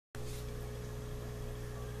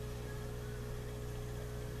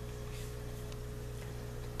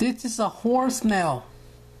This is a horn snail.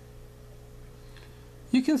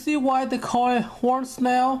 You can see why they call it horn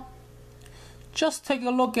snail. Just take a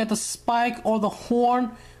look at the spike or the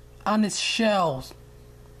horn on its shells.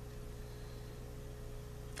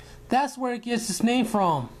 That's where it gets its name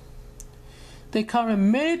from. They come in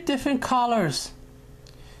many different colors.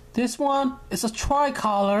 This one is a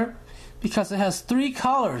tricolor because it has 3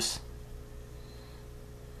 colors.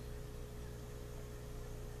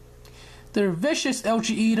 They're a vicious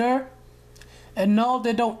algae eater, and no,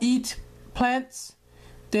 they don't eat plants.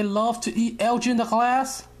 They love to eat algae in the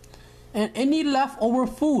glass and any leftover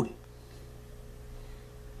food.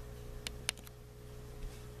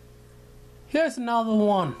 Here's another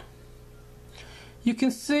one. You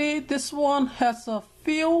can see this one has a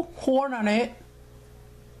few horns on it,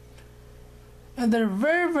 and they're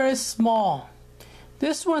very small.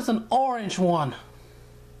 This one's an orange one,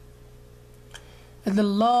 and they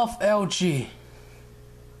love algae.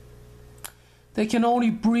 They can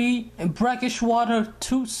only breed in brackish water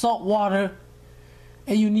to salt water,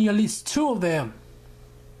 and you need at least 2 of them.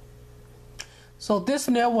 So this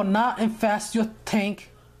snail will not infest your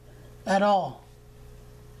tank at all.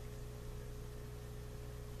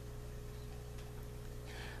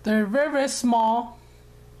 They're very small,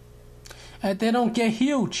 and they don't get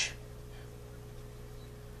huge.